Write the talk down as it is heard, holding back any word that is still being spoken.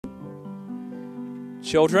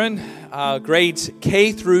Children, grades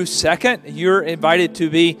K through 2nd, you're invited to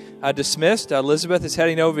be dismissed. Elizabeth is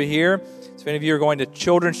heading over here. So if any of you are going to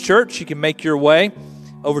children's church, you can make your way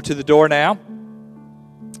over to the door now.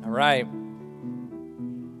 All right.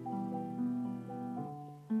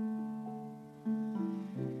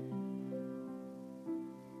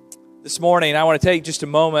 This morning, I want to take just a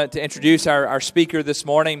moment to introduce our speaker this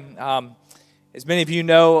morning. As many of you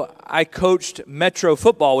know, I coached Metro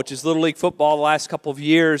football, which is Little League football, the last couple of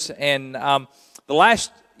years. And the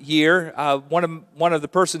last year, one of the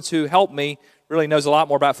persons who helped me really knows a lot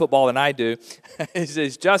more about football than I do,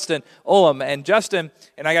 is Justin Ullom. And Justin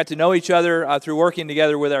and I got to know each other through working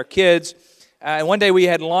together with our kids. And one day we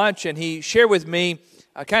had lunch, and he shared with me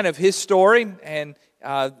kind of his story and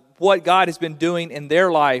what God has been doing in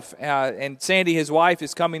their life. And Sandy, his wife,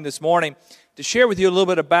 is coming this morning to share with you a little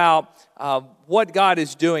bit about what God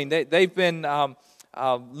is doing. They've been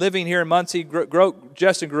living here in Muncie.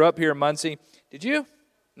 Justin grew up here in Muncie. Did you?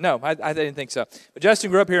 No, I didn't think so. But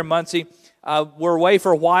Justin grew up here in Muncie. Were away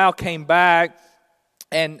for a while, came back,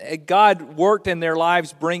 and God worked in their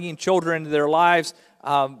lives, bringing children into their lives,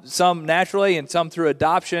 some naturally and some through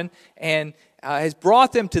adoption, and has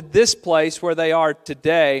brought them to this place where they are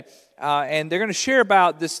today. And they're going to share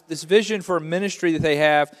about this vision for a ministry that they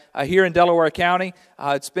have here in Delaware County.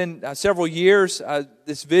 It's been several years,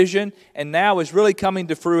 this vision, and now is really coming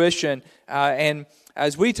to fruition. And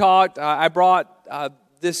as we talked, I brought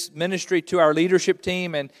this ministry to our leadership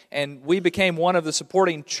team, and we became one of the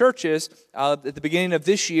supporting churches at the beginning of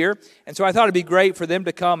this year. And so I thought it'd be great for them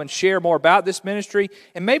to come and share more about this ministry.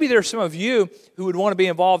 And maybe there's some of you who would want to be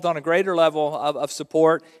involved on a greater level of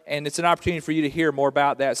support, and it's an opportunity for you to hear more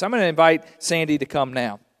about that. So I'm going to invite Sandy to come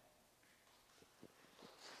now.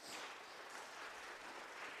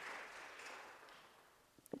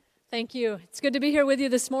 Thank you. It's good to be here with you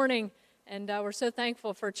this morning, and we're so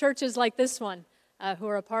thankful for churches like this one. Who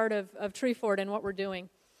are a part of TreeFort and what we're doing.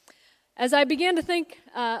 As I began to think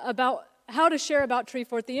about how to share about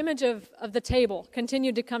TreeFort, the image of the table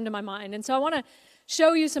continued to come to my mind. And so I want to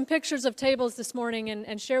show you some pictures of tables this morning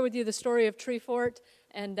and share with you the story of TreeFort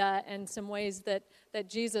and some ways that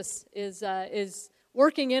Jesus is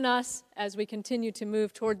working in us as we continue to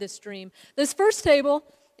move toward this dream. This first table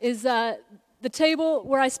is the table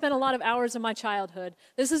where I spent a lot of hours of my childhood.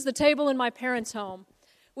 This is the table in my parents' home.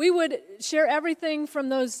 We would share everything from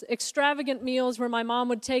those extravagant meals where my mom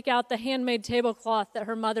would take out the handmade tablecloth that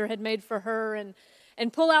her mother had made for her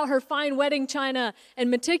and pull out her fine wedding china and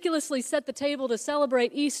meticulously set the table to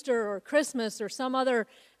celebrate Easter or Christmas or some other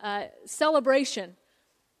celebration,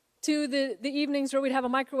 to the evenings where we'd have a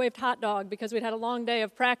microwaved hot dog because we'd had a long day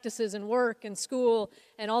of practices and work and school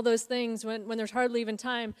and all those things when there's hardly even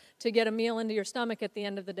time to get a meal into your stomach at the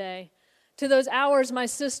end of the day. To those hours my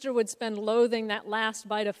sister would spend loathing that last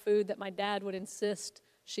bite of food that my dad would insist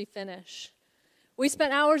she finish. We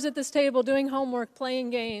spent hours at this table doing homework, playing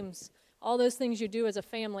games, all those things you do as a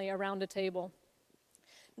family around a table.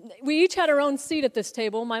 We each had our own seat at this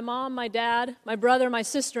table, my mom, my dad, my brother, my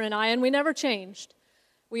sister, and I, and we never changed.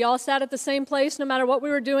 We all sat at the same place no matter what we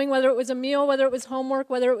were doing, whether it was a meal, whether it was homework,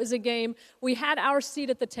 whether it was a game. We had our seat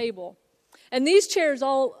at the table. And these chairs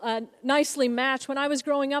all nicely match. When I was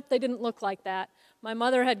growing up, they didn't look like that. My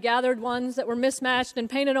mother had gathered ones that were mismatched and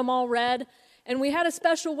painted them all red, and we had a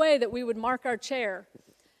special way that we would mark our chair.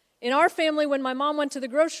 In our family, when my mom went to the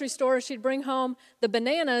grocery store, she'd bring home the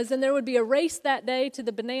bananas, and there would be a race that day to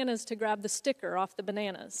the bananas to grab the sticker off the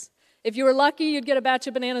bananas. If you were lucky, you'd get a batch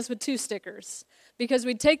of bananas with 2 stickers, because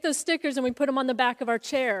we'd take those stickers and we'd put them on the back of our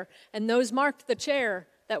chair, and those marked the chair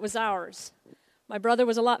that was ours. My brother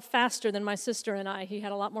was a lot faster than my sister and I. He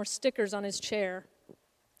had a lot more stickers on his chair.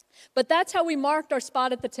 But that's how we marked our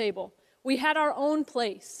spot at the table. We had our own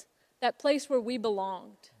place, that place where we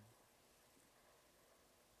belonged.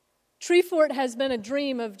 TreeFort has been a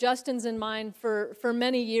dream of Justin's and mine for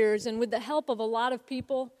many years, and with the help of a lot of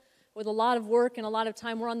people, with a lot of work and a lot of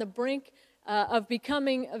time, we're on the brink of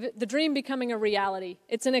the dream becoming a reality.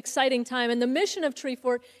 It's an exciting time, and the mission of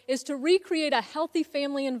TreeFort is to recreate a healthy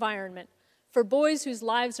family environment for boys whose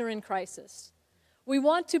lives are in crisis. We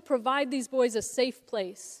want to provide these boys a safe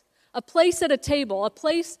place at a table, a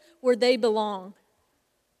place where they belong,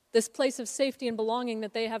 this place of safety and belonging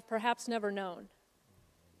that they have perhaps never known.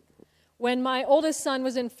 When my oldest son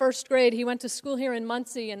was in 1st grade, he went to school here in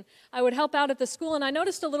Muncie, and I would help out at the school, and I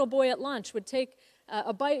noticed a little boy at lunch would take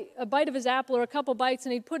a bite of his apple or a couple bites,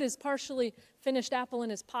 and he'd put his partially finished apple in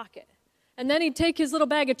his pocket. And then he'd take his little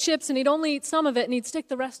bag of chips and he'd only eat some of it and he'd stick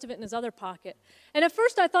the rest of it in his other pocket. And at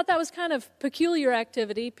first I thought that was kind of peculiar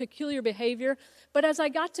activity, peculiar behavior. But as I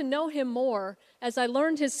got to know him more, as I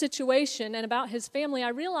learned his situation and about his family, I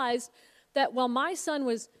realized that while my son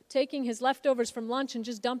was taking his leftovers from lunch and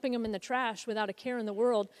just dumping them in the trash without a care in the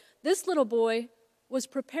world, this little boy was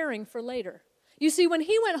preparing for later. You see, when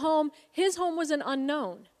he went home, his home was an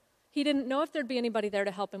unknown. He didn't know if there'd be anybody there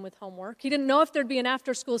to help him with homework. He didn't know if there'd be an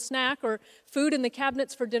after-school snack or food in the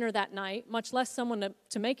cabinets for dinner that night, much less someone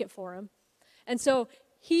to make it for him. And so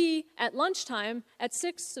he, at lunchtime, at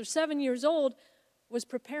 6 or 7 years old, was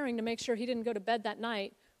preparing to make sure he didn't go to bed that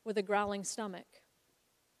night with a growling stomach.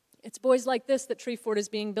 It's boys like this that TreeFort is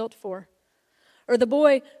being built for. Or the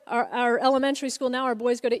boy, our elementary school now, our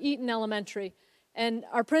boys go to Eaton Elementary. And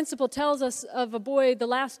our principal tells us of a boy the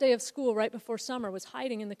last day of school right before summer was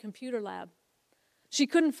hiding in the computer lab. She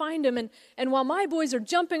couldn't find him. And while my boys are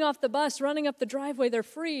jumping off the bus, running up the driveway, they're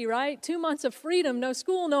free, right? 2 months of freedom, no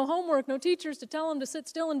school, no homework, no teachers to tell them to sit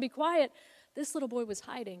still and be quiet. This little boy was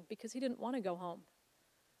hiding because he didn't want to go home.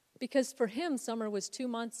 Because for him, summer was 2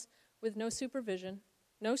 months with no supervision,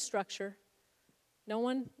 no structure, no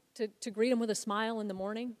one to greet him with a smile in the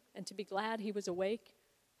morning and to be glad he was awake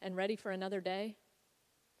and ready for another day.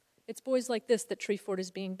 It's boys like this that TreeFort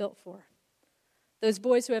is being built for. Those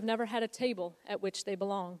boys who have never had a table at which they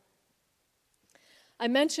belong. I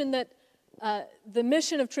mentioned that the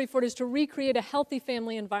mission of TreeFort is to recreate a healthy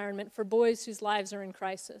family environment for boys whose lives are in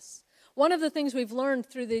crisis. One of the things we've learned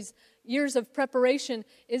through these years of preparation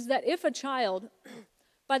is that if a child,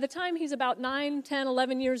 by the time he's about 9, 10,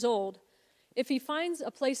 11 years old, if he finds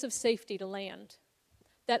a place of safety to land,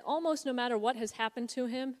 that almost no matter what has happened to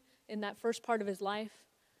him in that first part of his life,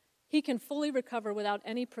 he can fully recover without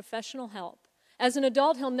any professional help. As an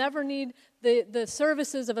adult, he'll never need the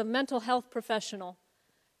services of a mental health professional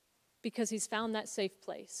because he's found that safe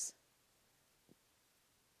place.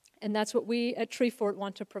 And that's what we at TreeFort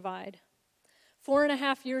want to provide.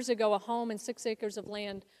 4.5 years ago, a home and 6 acres of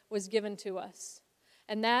land was given to us.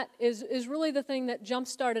 And that is really the thing that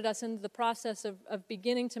jump-started us into the process of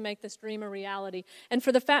beginning to make this dream a reality. And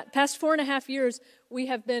for the past 4.5 years, we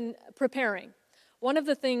have been preparing. One of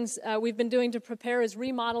the things we've been doing to prepare is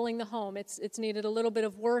remodeling the home. It's needed a little bit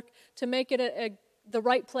of work to make it the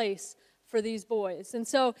right place for these boys. And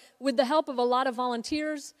so with the help of a lot of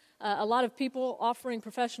volunteers, a lot of people offering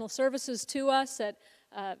professional services to us at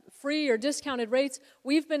free or discounted rates,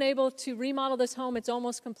 we've been able to remodel this home. It's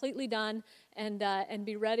almost completely done and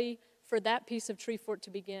be ready for that piece of TreeFort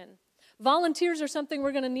to begin. Volunteers are something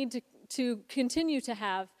we're going to need to continue to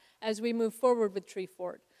have as we move forward with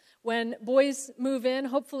TreeFort. When boys move in,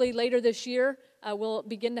 hopefully later this year, we'll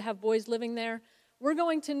begin to have boys living there. We're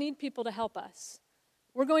going to need people to help us.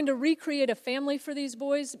 We're going to recreate a family for these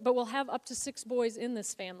boys, but we'll have up to 6 boys in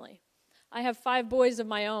this family. I have 5 boys of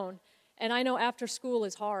my own, and I know after school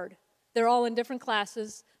is hard. They're all in different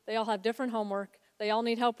classes. They all have different homework. They all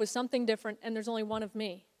need help with something different, and there's only one of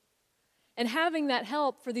me. And having that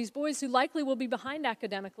help for these boys who likely will be behind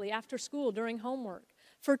academically after school during homework,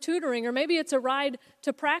 for tutoring, or maybe it's a ride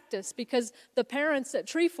to practice because the parents at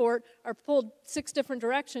TreeFort are pulled 6 different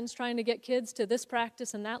directions trying to get kids to this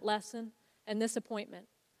practice and that lesson and this appointment.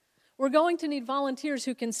 We're going to need volunteers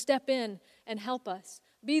who can step in and help us.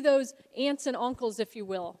 Be those aunts and uncles, if you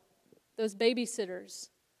will, those babysitters,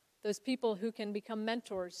 those people who can become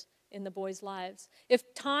mentors in the boys' lives.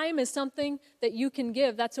 If time is something that you can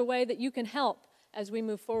give, that's a way that you can help as we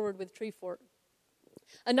move forward with TreeFort.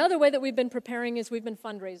 Another way that we've been preparing is we've been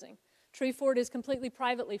fundraising. TreeFort is completely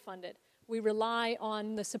privately funded. We rely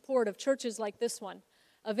on the support of churches like this one,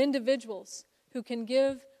 of individuals who can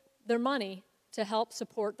give their money to help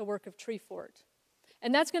support the work of TreeFort.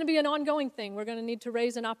 And that's going to be an ongoing thing. We're going to need to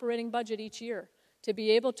raise an operating budget each year to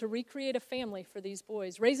be able to recreate a family for these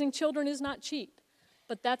boys. Raising children is not cheap,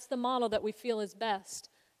 but that's the model that we feel is best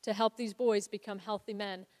to help these boys become healthy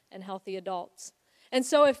men and healthy adults. And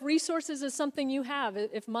so if resources is something you have,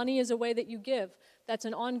 if money is a way that you give, that's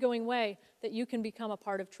an ongoing way that you can become a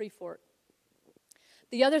part of TreeFort.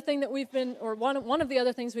 The other thing that we've been, or one of the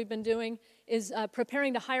other things we've been doing is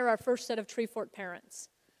preparing to hire our first set of TreeFort parents.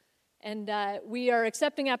 And we are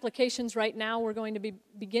accepting applications right now. We're going to be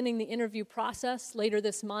beginning the interview process later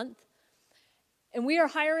this month. And we are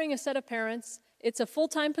hiring a set of parents. It's a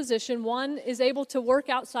full-time position. One is able to work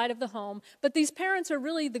outside of the home, but these parents are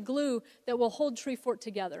really the glue that will hold TreeFort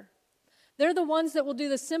together. They're the ones that will do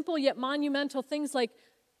the simple yet monumental things like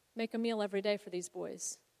make a meal every day for these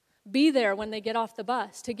boys, be there when they get off the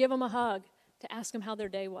bus, to give them a hug, to ask them how their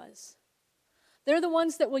day was. They're the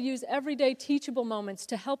ones that will use everyday teachable moments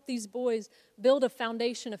to help these boys build a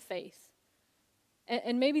foundation of faith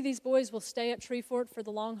And maybe these boys will stay at TreeFort for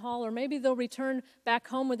the long haul, or maybe they'll return back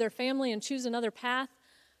home with their family and choose another path.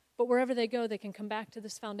 But wherever they go, they can come back to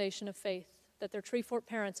this foundation of faith that their TreeFort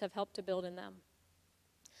parents have helped to build in them.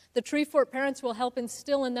 The TreeFort parents will help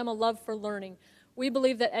instill in them a love for learning. We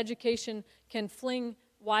believe that education can fling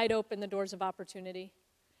wide open the doors of opportunity,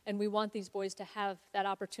 and we want these boys to have that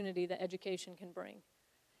opportunity that education can bring.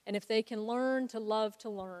 And if they can learn to love to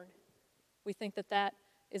learn, we think that that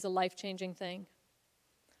is a life-changing thing.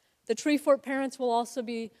 The TreeFort parents will also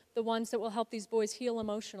be the ones that will help these boys heal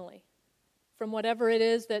emotionally from whatever it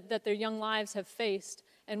is that their young lives have faced,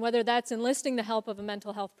 and whether that's enlisting the help of a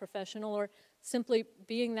mental health professional or simply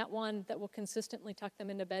being that one that will consistently tuck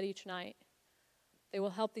them into bed each night. They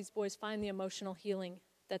will help these boys find the emotional healing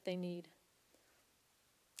that they need.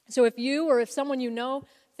 So if you or if someone you know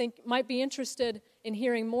think might be interested in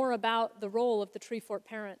hearing more about the role of the TreeFort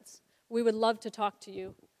parents, we would love to talk to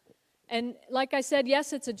you. And like I said,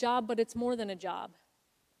 yes, it's a job, but it's more than a job.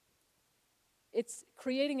 It's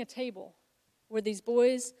creating a table where these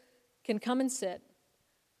boys can come and sit,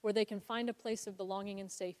 where they can find a place of belonging and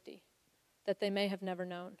safety that they may have never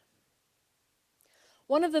known.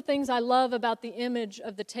 One of the things I love about the image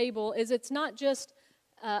of the table is it's not just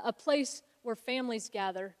a place where families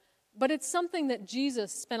gather, but it's something that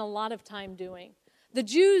Jesus spent a lot of time doing. The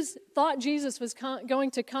Jews thought Jesus was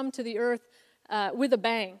going to come to the earth with a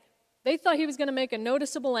bang. They thought he was going to make a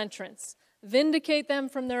noticeable entrance, vindicate them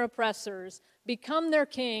from their oppressors, become their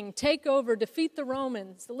king, take over, defeat the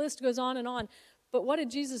Romans. The list goes on and on. But what did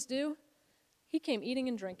Jesus do? He came eating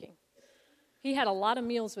and drinking. He had a lot of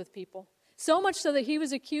meals with people, so much so that he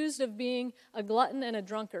was accused of being a glutton and a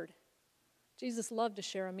drunkard. Jesus loved to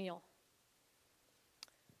share a meal.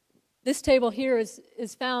 This table here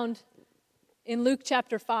is found in Luke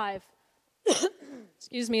chapter 5.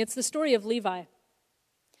 Excuse me, it's the story of Levi.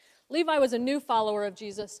 Levi was a new follower of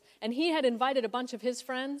Jesus, and he had invited a bunch of his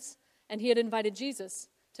friends, and he had invited Jesus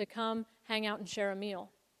to come hang out and share a meal.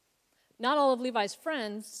 Not all of Levi's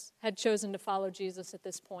friends had chosen to follow Jesus at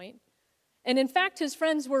this point. And in fact, his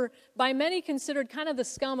friends were by many considered kind of the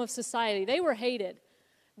scum of society. They were hated.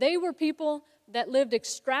 They were people that lived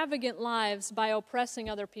extravagant lives by oppressing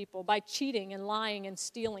other people, by cheating and lying and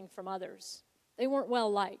stealing from others. They weren't well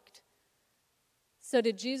liked. So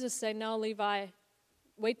did Jesus say, no, Levi,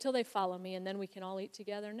 wait till they follow me and then we can all eat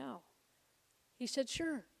together? No. He said,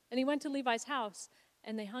 sure. And he went to Levi's house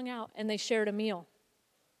and they hung out and they shared a meal.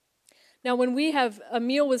 Now, when we have a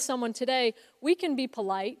meal with someone today, we can be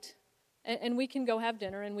polite and we can go have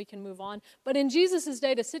dinner and we can move on. But in Jesus'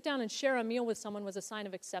 day, to sit down and share a meal with someone was a sign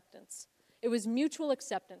of acceptance. It was mutual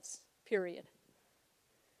acceptance, period.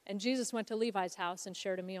 And Jesus went to Levi's house and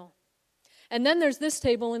shared a meal. And then there's this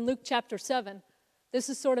table in Luke chapter 7. This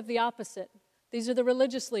is sort of the opposite. These are the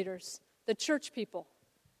religious leaders, the church people.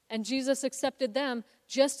 And Jesus accepted them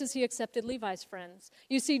just as he accepted Levi's friends.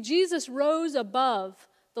 You see, Jesus rose above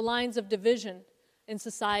the lines of division in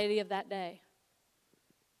society of that day.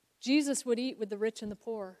 Jesus would eat with the rich and the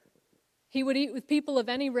poor. He would eat with people of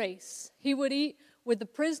any race. He would eat with the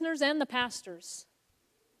prisoners and the pastors.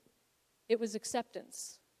 It was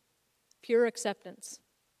acceptance, pure acceptance.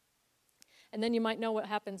 And then you might know what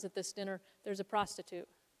happens at this dinner. There's a prostitute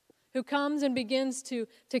who comes and begins to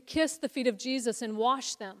kiss the feet of Jesus and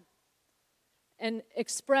wash them and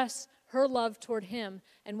express her love toward him.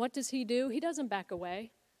 And what does he do? He doesn't back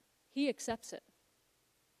away. He accepts it.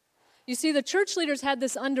 You see, the church leaders had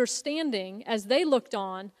this understanding as they looked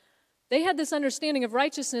on. They had this understanding of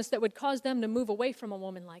righteousness that would cause them to move away from a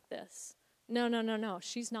woman like this. No.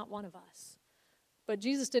 She's not one of us. But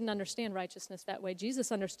Jesus didn't understand righteousness that way.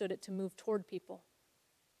 Jesus understood it to move toward people,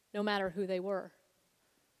 no matter who they were.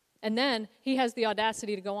 And then he has the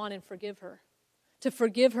audacity to go on and forgive her, to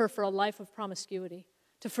forgive her for a life of promiscuity,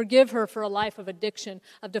 to forgive her for a life of addiction,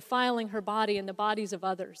 of defiling her body and the bodies of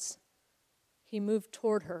others. He moved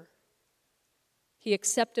toward her. He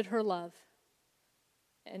accepted her love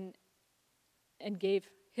and gave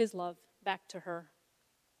his love back to her.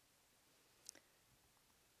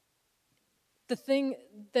 The thing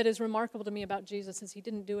that is remarkable to me about Jesus is he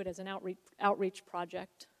didn't do it as an outreach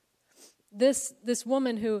project. This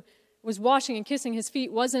woman who was washing and kissing his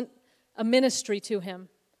feet wasn't a ministry to him.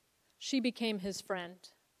 She became his friend.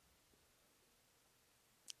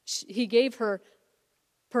 He gave her,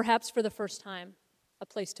 perhaps for the first time, a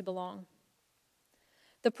place to belong.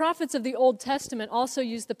 The prophets of the Old Testament also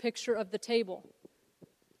used the picture of the table.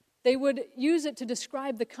 They would use it to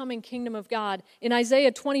describe the coming kingdom of God. In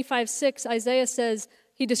Isaiah 25:6, Isaiah says,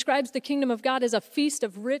 he describes the kingdom of God as a feast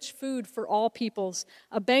of rich food for all peoples,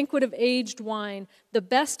 a banquet of aged wine, the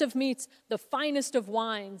best of meats, the finest of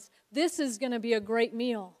wines. This is going to be a great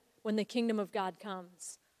meal when the kingdom of God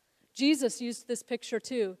comes. Jesus used this picture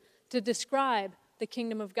too to describe the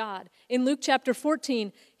kingdom of God. In Luke chapter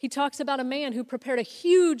 14, he talks about a man who prepared a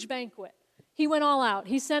huge banquet. He went all out.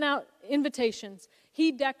 He sent out invitations.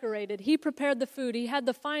 He decorated. He prepared the food. He had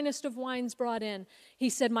the finest of wines brought in. He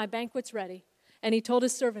said, my banquet's ready. And he told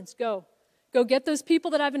his servants, go get those people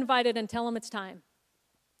that I've invited and tell them it's time.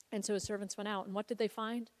 And so his servants went out. And what did they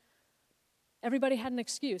find? Everybody had an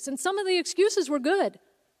excuse. And some of the excuses were good.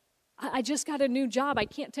 I just got a new job. I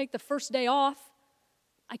can't take the first day off.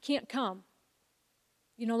 I can't come.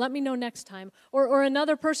 Let me know next time. Or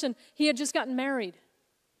another person, he had just gotten married.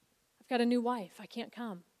 I've got a new wife. I can't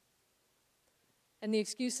come. And the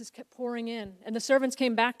excuses kept pouring in. And the servants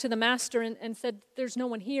came back to the master and said, there's no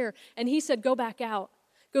one here. And he said, go back out.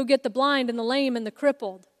 Go get the blind and the lame and the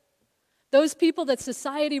crippled. Those people that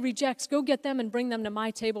society rejects, go get them and bring them to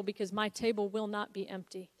my table, because my table will not be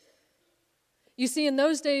empty. You see, in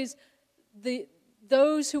those days,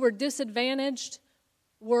 those who were disadvantaged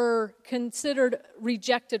were considered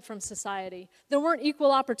rejected from society. There weren't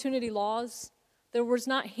equal opportunity laws. There was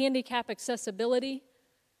not handicap accessibility.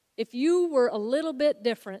 If you were a little bit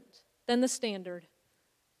different than the standard,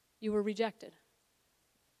 you were rejected.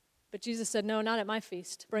 But Jesus said, no, not at my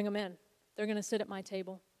feast. Bring them in. They're going to sit at my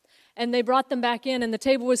table. And they brought them back in, and the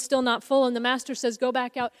table was still not full. And the master says, go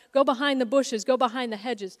back out, go behind the bushes, go behind the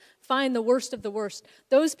hedges, find the worst of the worst.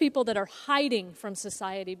 Those people that are hiding from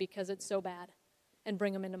society because it's so bad, and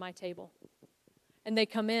bring them into my table. And they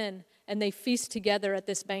come in, and they feast together at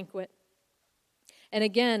this banquet. And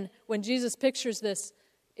again, when Jesus pictures this,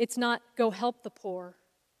 it's not go help the poor.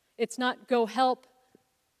 It's not go help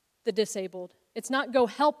the disabled. It's not go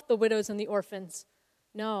help the widows and the orphans.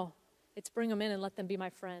 No, it's bring them in and let them be my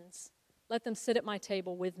friends. Let them sit at my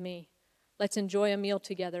table with me. Let's enjoy a meal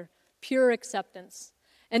together. Pure acceptance.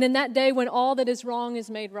 And in that day when all that is wrong is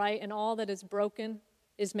made right and all that is broken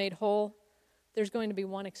is made whole, there's going to be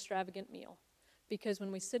one extravagant meal. Because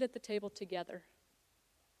when we sit at the table together,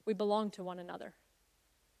 we belong to one another.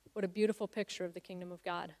 What a beautiful picture of the kingdom of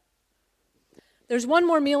God. There's one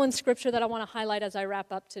more meal in Scripture that I want to highlight as I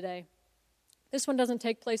wrap up today. This one doesn't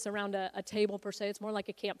take place around a table per se. It's more like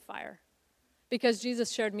a campfire. Because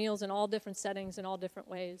Jesus shared meals in all different settings in all different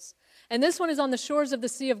ways. And this one is on the shores of the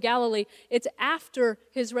Sea of Galilee. It's after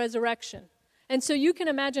his resurrection. And so you can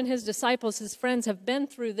imagine his disciples, his friends, have been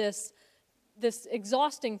through this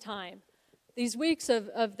exhausting time. These weeks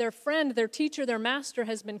of their friend, their teacher, their master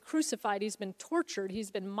has been crucified. He's been tortured.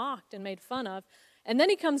 He's been mocked and made fun of. And then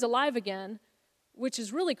he comes alive again, which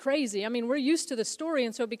is really crazy. I mean, we're used to the story,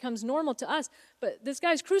 and so it becomes normal to us. But this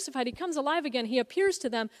guy's crucified. He comes alive again. He appears to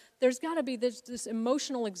them. There's got to be this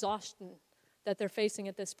emotional exhaustion that they're facing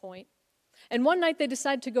at this point. And one night they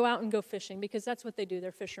decide to go out and go fishing, because that's what they do.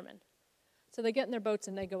 They're fishermen. So they get in their boats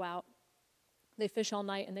and they go out. They fish all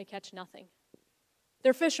night and they catch nothing.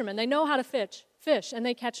 They're fishermen. They know how to fish, and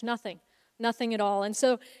they catch nothing at all. And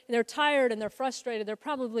so they're tired and they're frustrated. They're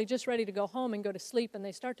probably just ready to go home and go to sleep, and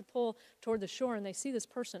they start to pull toward the shore, and they see this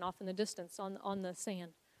person off in the distance on the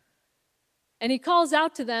sand. And he calls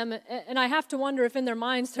out to them, and I have to wonder if in their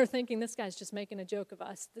minds they're thinking, this guy's just making a joke of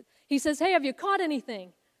us. He says, hey, have you caught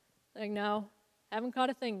anything? They're like, no, haven't caught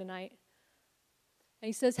a thing tonight. And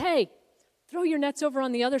he says, hey, throw your nets over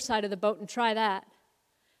on the other side of the boat and try that.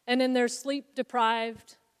 And in their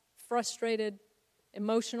sleep-deprived, frustrated,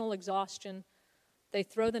 emotional exhaustion, they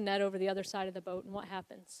throw the net over the other side of the boat, and what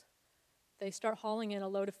happens? They start hauling in a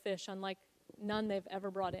load of fish unlike none they've ever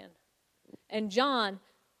brought in. And John,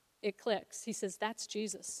 it clicks. He says, that's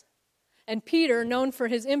Jesus. And Peter, known for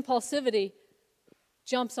his impulsivity,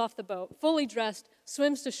 jumps off the boat, fully dressed,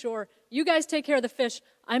 swims to shore. You guys take care of the fish.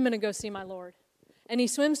 I'm going to go see my Lord. And he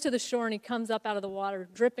swims to the shore, and he comes up out of the water,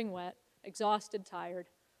 dripping wet, exhausted, tired.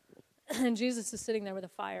 And Jesus is sitting there with a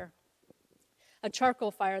fire, a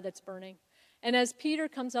charcoal fire that's burning. And as Peter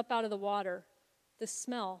comes up out of the water, the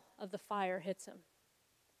smell of the fire hits him.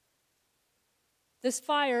 This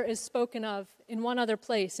fire is spoken of in one other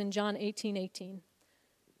place in John 18:18.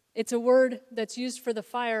 It's a word that's used for the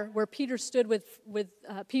fire where Peter stood with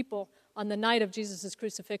people on the night of Jesus'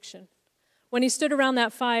 crucifixion. When he stood around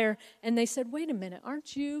that fire, and they said, wait a minute,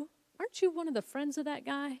 aren't you one of the friends of that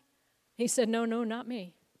guy? He said, no, not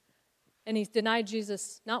me. And he denied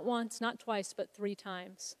Jesus not once, not twice, but 3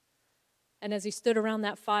 times. And as he stood around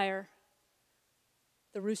that fire,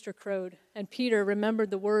 the rooster crowed. And Peter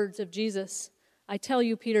remembered the words of Jesus. I tell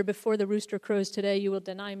you, Peter, before the rooster crows today, you will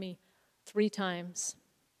deny me 3 times.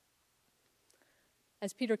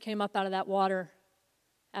 As Peter came up out of that water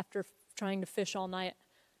after trying to fish all night,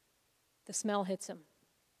 the smell hits him.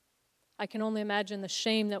 I can only imagine the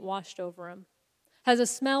shame that washed over him. Has a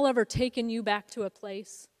smell ever taken you back to a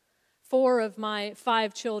place? 4 of my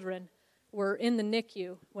 5 children were in the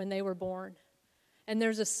NICU when they were born. And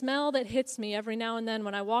there's a smell that hits me every now and then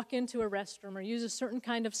when I walk into a restroom or use a certain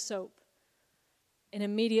kind of soap. And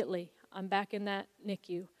immediately, I'm back in that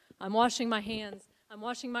NICU. I'm washing my hands. I'm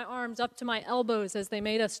washing my arms up to my elbows as they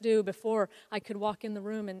made us do before I could walk in the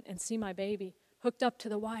room and see my baby hooked up to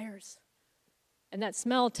the wires. And that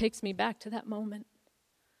smell takes me back to that moment.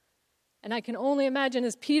 And I can only imagine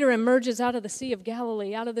as Peter emerges out of the Sea of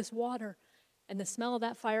Galilee, out of this water, and the smell of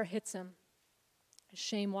that fire hits him, his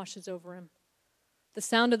shame washes over him. The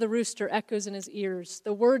sound of the rooster echoes in his ears,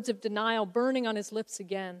 the words of denial burning on his lips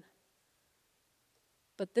again.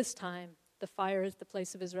 But this time, the fire is the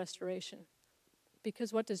place of his restoration.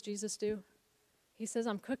 Because what does Jesus do? He says,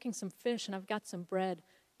 I'm cooking some fish and I've got some bread.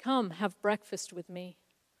 Come, have breakfast with me.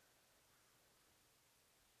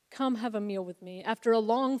 Come have a meal with me. After a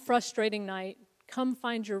long, frustrating night, come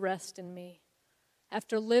find your rest in me.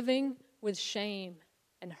 After living with shame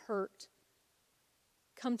and hurt,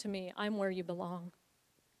 come to me. I'm where you belong.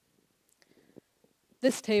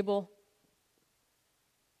 This table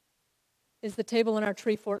is the table in our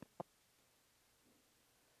TreeFort.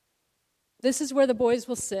 This is where the boys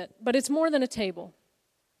will sit, but it's more than a table.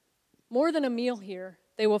 More than a meal here,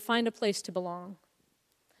 they will find a place to belong.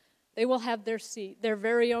 They will have their seat, their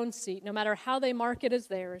very own seat. No matter how they mark it as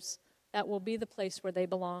theirs, that will be the place where they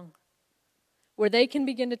belong, where they can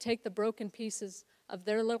begin to take the broken pieces of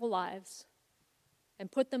their little lives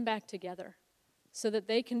and put them back together so that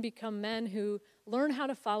they can become men who learn how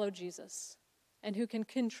to follow Jesus and who can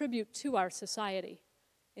contribute to our society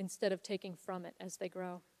instead of taking from it as they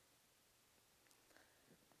grow.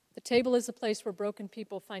 The table is the place where broken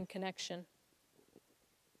people find connection.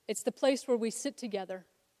 It's the place where we sit together,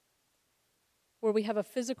 where we have a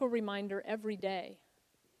physical reminder every day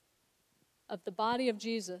of the body of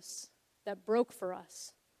Jesus that broke for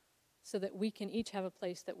us so that we can each have a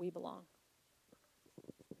place that we belong.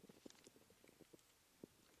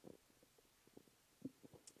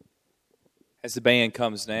 As the band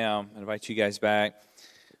comes now, I invite you guys back.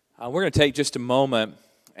 We're going to take just a moment,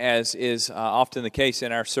 as is often the case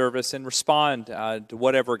in our service, and respond to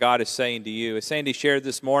whatever God is saying to you. As Sandy shared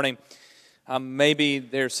this morning, maybe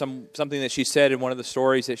there's something that she said in one of the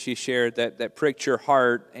stories that she shared that pricked your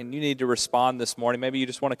heart, and you need to respond this morning. Maybe you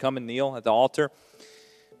just want to come and kneel at the altar.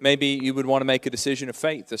 Maybe you would want to make a decision of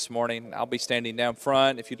faith this morning. I'll be standing down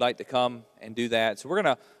front if you'd like to come and do that. So we're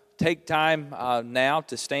going to take time now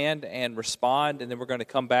to stand and respond, and then we're going to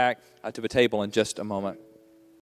come back to the table in just a moment.